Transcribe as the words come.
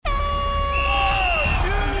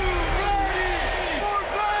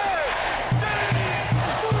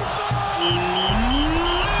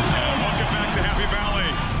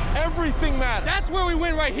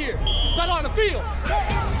right here, not on the field.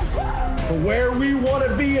 But where we want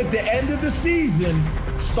to be at the end of the season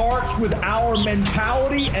starts with our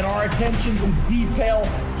mentality and our attention to detail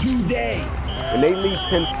today. When they leave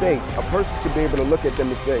Penn State, a person should be able to look at them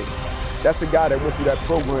and say, that's a guy that went through that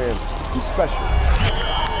program. He's special.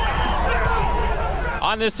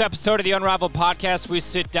 On this episode of the Unrivaled Podcast, we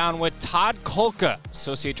sit down with Todd Kolka,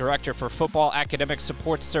 Associate Director for Football Academic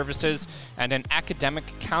Support Services and an academic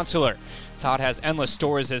counselor. Todd has endless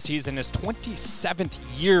stories as he's in his 27th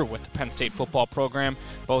year with the Penn State football program,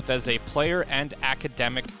 both as a player and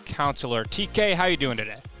academic counselor. TK, how you doing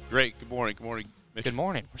today? Great. Good morning. Good morning, Mitch. Good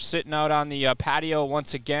morning. We're sitting out on the patio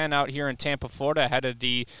once again out here in Tampa, Florida, ahead of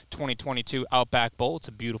the 2022 Outback Bowl. It's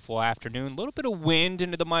a beautiful afternoon. A little bit of wind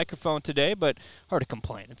into the microphone today, but hard to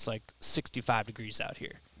complain. It's like 65 degrees out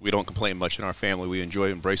here. We don't complain much in our family. We enjoy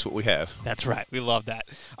and embrace what we have. That's right. We love that.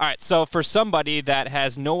 All right, so for somebody that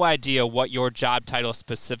has no idea what your job title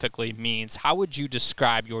specifically means, how would you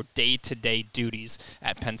describe your day-to-day duties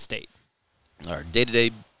at Penn State? Our day-to-day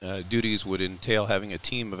duties would entail having a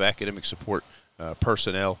team of academic support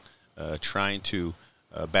personnel trying to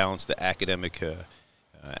balance the academic,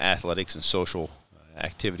 athletics, and social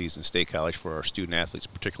activities in State College for our student athletes,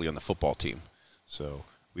 particularly on the football team. So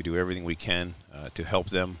we do everything we can to help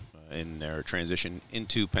them in their transition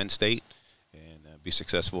into Penn State and be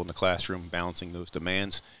successful in the classroom, balancing those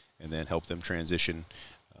demands, and then help them transition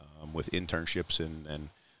with internships and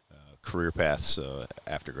career paths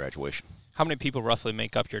after graduation. How many people roughly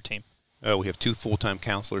make up your team? We have 2 full-time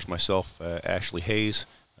counselors, myself, Ashley Hayes,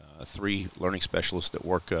 3 learning specialists that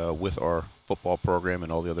work with our football program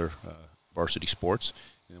and all the other varsity sports.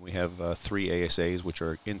 And we have 3 ASAs, which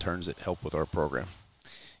are interns that help with our program.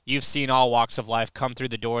 You've seen all walks of life come through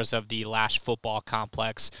the doors of the Lasch Football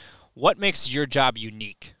Complex. What makes your job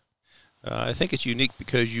unique? I think it's unique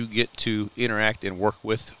because you get to interact and work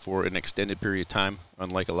with for an extended period of time.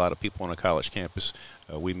 Unlike a lot of people on a college campus,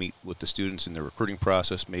 we meet with the students in the recruiting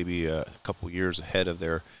process maybe a couple years ahead of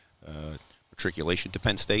their matriculation to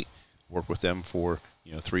Penn State, work with them for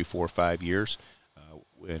 3, 4, 5 years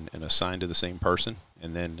and assign to the same person,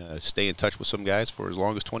 and then stay in touch with some guys for as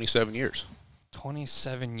long as 27 years.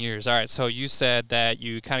 27 years. All right, so you said that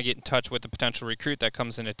you kind of get in touch with the potential recruit that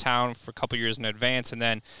comes into town for a couple years in advance, and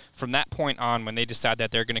then from that point on, when they decide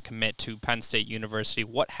that they're going to commit to Penn State University,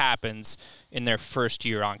 what happens in their first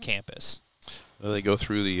year on campus? Well, they go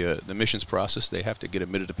through the admissions process. They have to get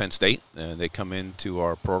admitted to Penn State, and they come into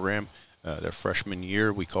our program their freshman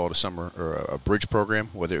year. We call it a summer or a bridge program,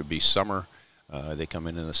 whether it be summer. They come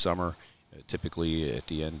in the summer, typically at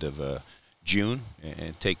the end of June,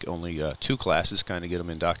 and take only 2 classes, kind of get them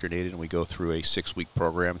indoctrinated, and we go through a 6-week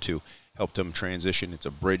program to help them transition. It's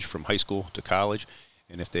a bridge from high school to college,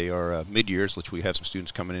 and if they are mid-years, which we have some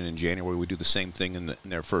students coming in January, we do the same thing in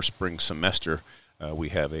their first spring semester. We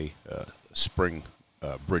have a spring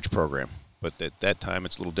bridge program, but at that time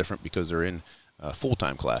it's a little different because they're in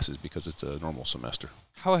full-time classes because it's a normal semester.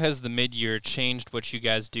 How has the mid-year changed what you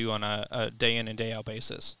guys do on a day-in and day-out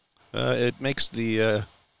basis? It makes the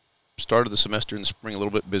start of the semester in the spring a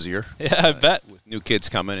little bit busier. Yeah, I bet. With new kids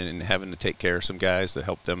coming and having to take care of some guys to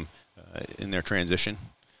help them in their transition.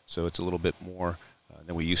 So it's a little bit more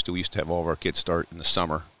than we used to. We used to have all of our kids start in the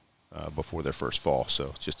summer before their first fall.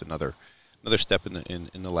 So it's just another step in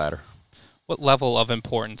the ladder. What level of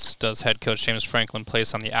importance does head coach James Franklin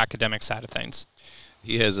place on the academic side of things?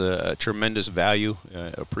 He has a tremendous value,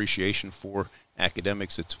 appreciation for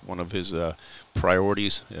academics. It's one of his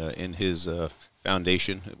priorities in his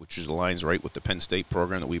foundation, which aligns right with the Penn State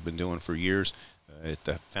program that we've been doing for years.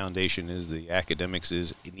 The foundation is the academics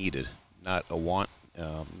is needed, not a want,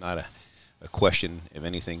 not a question of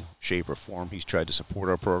anything, shape, or form. He's tried to support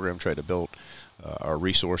our program, tried to build our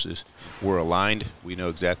resources. We're aligned. We know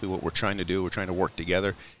exactly what we're trying to do. We're trying to work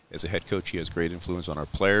together. As a head coach, he has great influence on our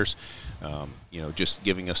players. Just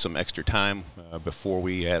giving us some extra time before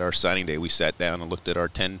we had our signing day, we sat down and looked at our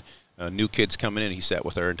 10 new kids coming in. He sat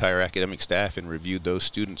with our entire academic staff and reviewed those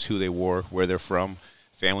students, who they were, where they're from,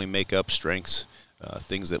 family makeup, strengths,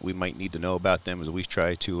 things that we might need to know about them as we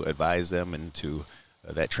try to advise them into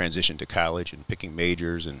that transition to college and picking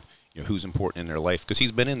majors and who's important in their life, because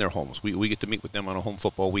he's been in their homes. We get to meet with them on a home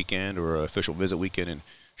football weekend or an official visit weekend in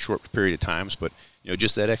short period of times, but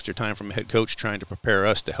just that extra time from a head coach trying to prepare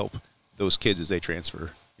us to help those kids as they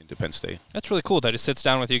transfer into Penn State. That's really cool that he sits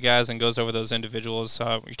down with you guys and goes over those individuals.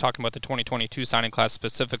 You're talking about the 2022 signing class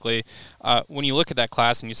specifically. When you look at that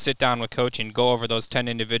class and you sit down with coach and go over those 10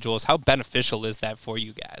 individuals, how beneficial is that for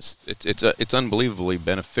you guys? It's unbelievably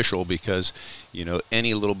beneficial because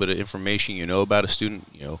any little bit of information about a student,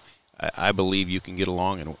 I believe you can get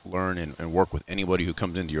along and learn and work with anybody who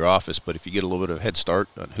comes into your office. But if you get a little bit of a head start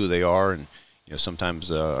on who they are, and sometimes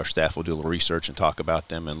our staff will do a little research and talk about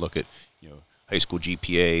them and look at high school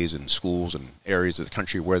GPAs and schools and areas of the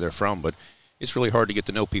country where they're from. But it's really hard to get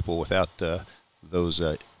to know people without those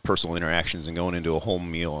personal interactions and going into a home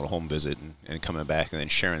meal and a home visit and coming back and then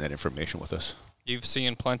sharing that information with us. You've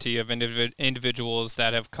seen plenty of individuals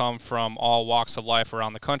that have come from all walks of life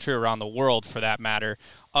around the country, around the world for that matter.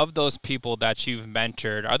 Of those people that you've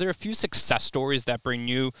mentored, are there a few success stories that bring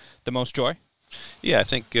you the most joy? Yeah, I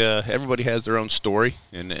think everybody has their own story,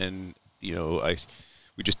 and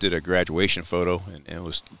we just did a graduation photo and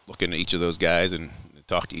was looking at each of those guys and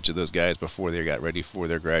talked to each of those guys before they got ready for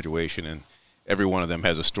their graduation, and every one of them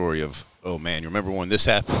has a story of, oh man, you remember when this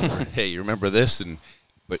happened? Or, hey, you remember this?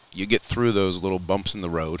 But you get through those little bumps in the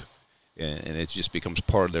road, and it just becomes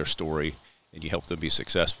part of their story, and you help them be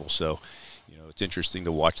successful. So, it's interesting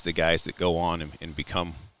to watch the guys that go on and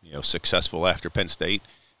become, successful after Penn State.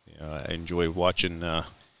 I enjoy watching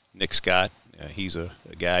Nick Scott. He's a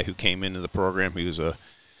guy who came into the program. He was a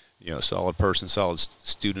solid person, solid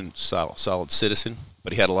student, solid citizen,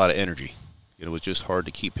 but he had a lot of energy. It was just hard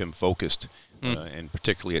to keep him focused, and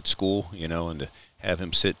particularly at school, and to have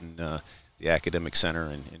him sit in the academic center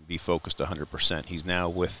and be focused 100%. He's now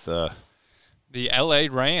with the LA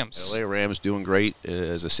Rams. LA Rams, doing great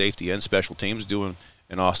as a safety and special teams, doing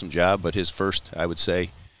an awesome job. But his first, I would say,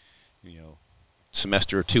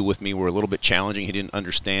 semester or two with me were a little bit challenging. He didn't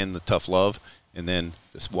understand the tough love, and then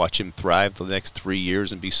just watch him thrive the next 3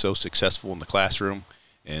 years and be so successful in the classroom,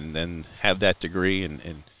 and then have that degree.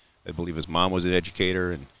 And I believe his mom was an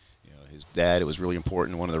educator, and his dad, it was really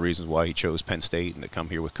important. One of the reasons why he chose Penn State and to come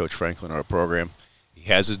here with Coach Franklin, our program. He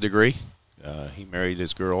has his degree. He married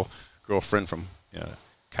his girlfriend from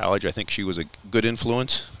college. I think she was a good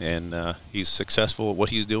influence, and he's successful at what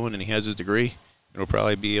he's doing, and he has his degree, and he'll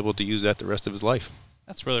probably be able to use that the rest of his life.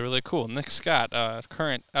 That's really, really cool. Nick Scott,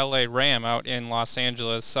 current LA Ram out in Los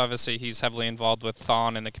Angeles. Obviously, he's heavily involved with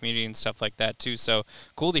Thon and the community and stuff like that, too. So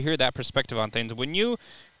cool to hear that perspective on things. When you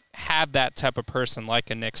have that type of person like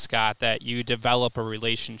a Nick Scott that you develop a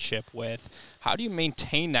relationship with, how do you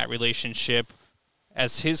maintain that relationship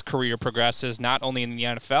as his career progresses, not only in the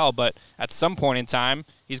NFL, but at some point in time,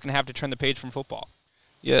 he's going to have to turn the page from football?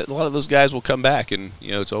 Yeah, a lot of those guys will come back, and,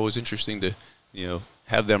 it's always interesting to,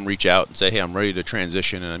 have them reach out and say, hey, I'm ready to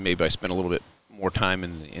transition, and maybe I spend a little bit more time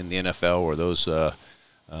in the NFL or those,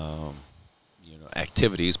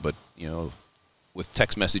 activities. But, with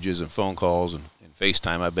text messages and phone calls and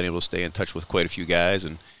FaceTime, I've been able to stay in touch with quite a few guys,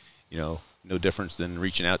 and, no difference than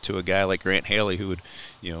reaching out to a guy like Grant Haley, who had,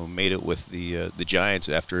 made it with the Giants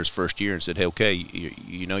after his first year and said, hey, okay,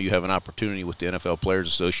 you have an opportunity with the NFL Players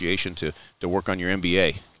Association to work on your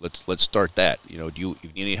MBA. Let's start that. If you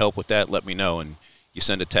need any help with that, let me know. And you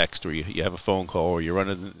send a text, or you have a phone call, or you run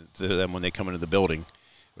into them when they come into the building,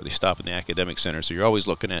 or they stop in the academic center. So you're always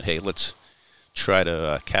looking at, hey, let's try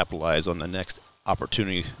to capitalize on the next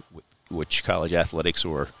opportunity which college athletics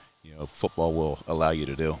or football will allow you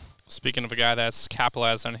to do. Speaking of a guy that's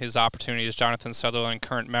capitalized on his opportunities, Jonathan Sutherland,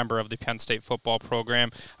 current member of the Penn State football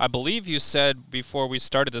program. I believe you said before we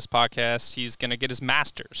started this podcast he's going to get his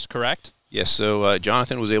master's, correct? Yes, so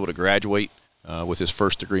Jonathan was able to graduate with his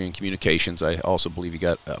first degree in communications. I also believe he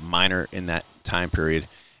got a minor in that time period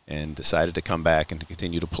and decided to come back and to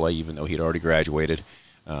continue to play even though he'd already graduated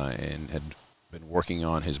and had been working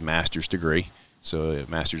on his master's degree. So a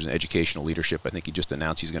master's in educational leadership. I think he just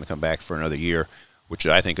announced he's going to come back for another year, which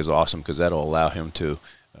I think is awesome because that'll allow him to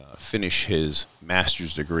finish his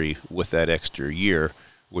master's degree with that extra year,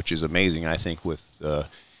 which is amazing, I think, with a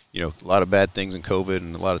lot of bad things in COVID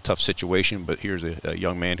and a lot of tough situation, but here's a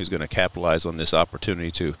young man who's going to capitalize on this opportunity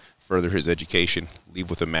to further his education, leave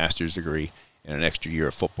with a master's degree and an extra year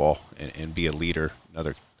of football, and be a leader,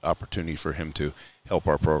 another opportunity for him to help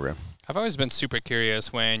our program. I've always been super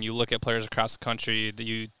curious when you look at players across the country that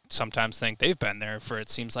you sometimes think they've been there for, it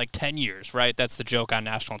seems like, 10 years, right? That's the joke on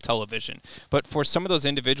national television. But for some of those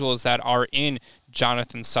individuals that are in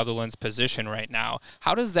Jonathan Sutherland's position right now,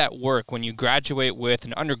 how does that work when you graduate with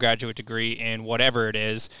an undergraduate degree in whatever it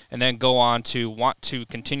is and then go on to want to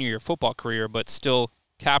continue your football career but still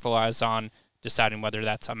capitalize on deciding whether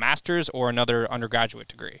that's a master's or another undergraduate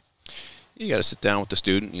degree? You got to sit down with the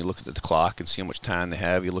student, and you look at the clock and see how much time they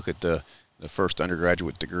have. You look at the first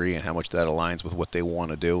undergraduate degree and how much that aligns with what they want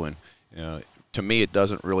to do. And to me, it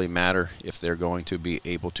doesn't really matter if they're going to be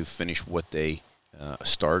able to finish what they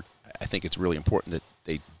start. I think it's really important that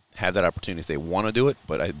they have that opportunity if they want to do it.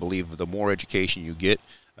 But I believe the more education you get,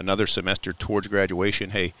 another semester towards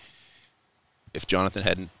graduation, hey, if Jonathan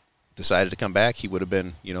hadn't decided to come back, he would have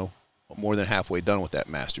been, more than halfway done with that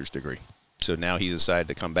master's degree. So now he decided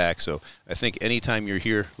to come back. So I think anytime you're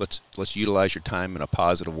here, let's utilize your time in a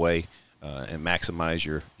positive way and maximize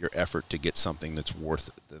your effort to get something that's worth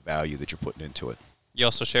the value that you're putting into it. You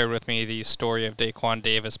also shared with me the story of Daquan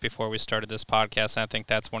Davis before we started this podcast, and I think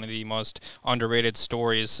that's one of the most underrated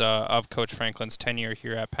stories of Coach Franklin's tenure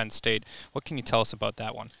here at Penn State. What can you tell us about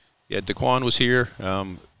that one? Yeah, Daquan was here.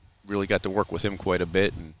 Really got to work with him quite a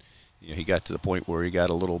bit, and he got to the point where he got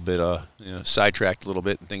a little bit sidetracked a little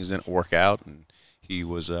bit, and things didn't work out. And he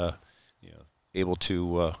was able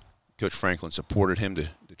to. Coach Franklin supported him to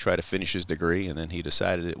try to finish his degree, and then he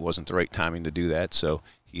decided it wasn't the right timing to do that. So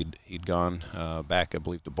he'd gone back, I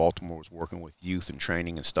believe, to Baltimore, was working with youth and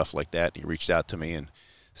training and stuff like that. He reached out to me and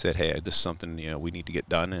said, "Hey, this is something we need to get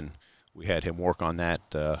done." And we had him work on that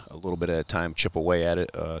a little bit at a time, chip away at it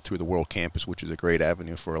through the World Campus, which is a great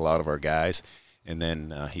avenue for a lot of our guys. And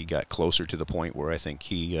then he got closer to the point where I think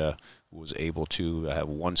he was able to have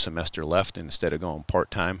one semester left, and instead of going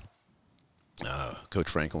part-time, Coach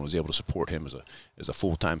Franklin was able to support him as a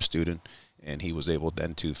full-time student, and he was able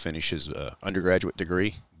then to finish his undergraduate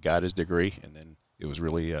degree, got his degree, and then it was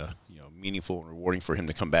really meaningful and rewarding for him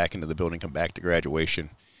to come back into the building, come back to graduation.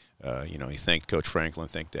 He thanked Coach Franklin,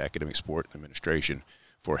 thanked the Academic Sport Administration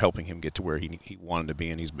for helping him get to where he wanted to be,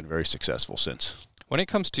 and he's been very successful since. When it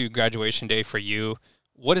comes to graduation day for you,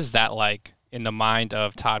 what is that like in the mind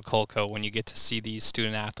of Todd Kolko when you get to see these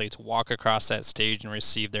student athletes walk across that stage and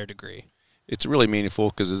receive their degree? It's really meaningful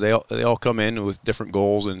because they all come in with different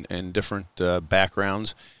goals and different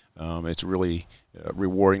backgrounds. It's really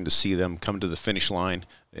rewarding to see them come to the finish line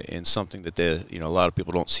in something that a lot of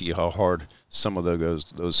people don't see how hard some of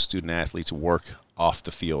those student athletes work off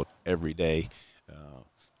the field every day,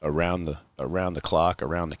 around the clock,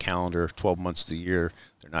 around the calendar, 12 months of the year.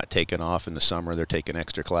 They're not taking off in the summer. They're taking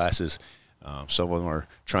extra classes. Some of them are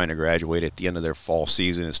trying to graduate at the end of their fall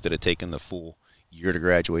season instead of taking the full year to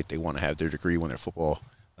graduate. They want to have their degree when their football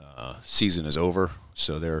season is over.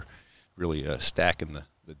 So they're really stacking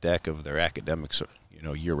the deck of their academics,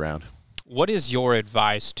 year-round. What is your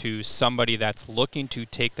advice to somebody that's looking to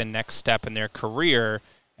take the next step in their career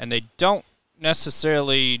and they don't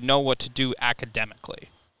necessarily know what to do academically?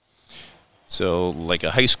 So like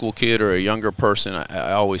a high school kid or a younger person,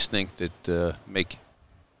 I always think that make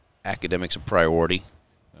academics a priority.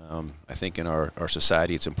 I think in our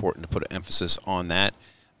society it's important to put an emphasis on that.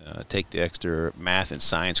 Take the extra math and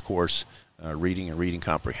science course, reading and reading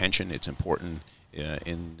comprehension. It's important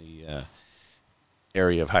in the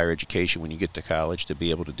area of higher education when you get to college to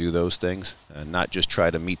be able to do those things, not just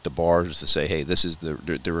try to meet the bars to say, hey, this is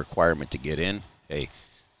the requirement to get in. Hey,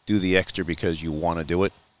 do the extra because you want to do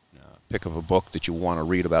it. Pick up a book that you want to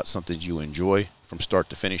read about something you enjoy from start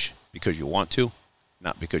to finish because you want to,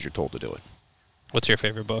 not because you're told to do it. What's your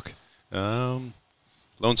favorite book? Lone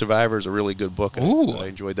Survivor is a really good book. I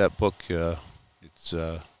enjoyed that book. It's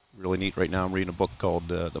really neat. Right now I'm reading a book called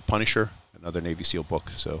The Punisher, another Navy SEAL book.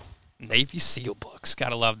 So Navy SEAL books.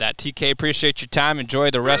 Gotta love that. TK, appreciate your time.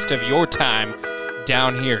 Enjoy the rest of your time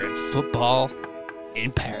down here in Football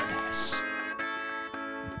in Paradise.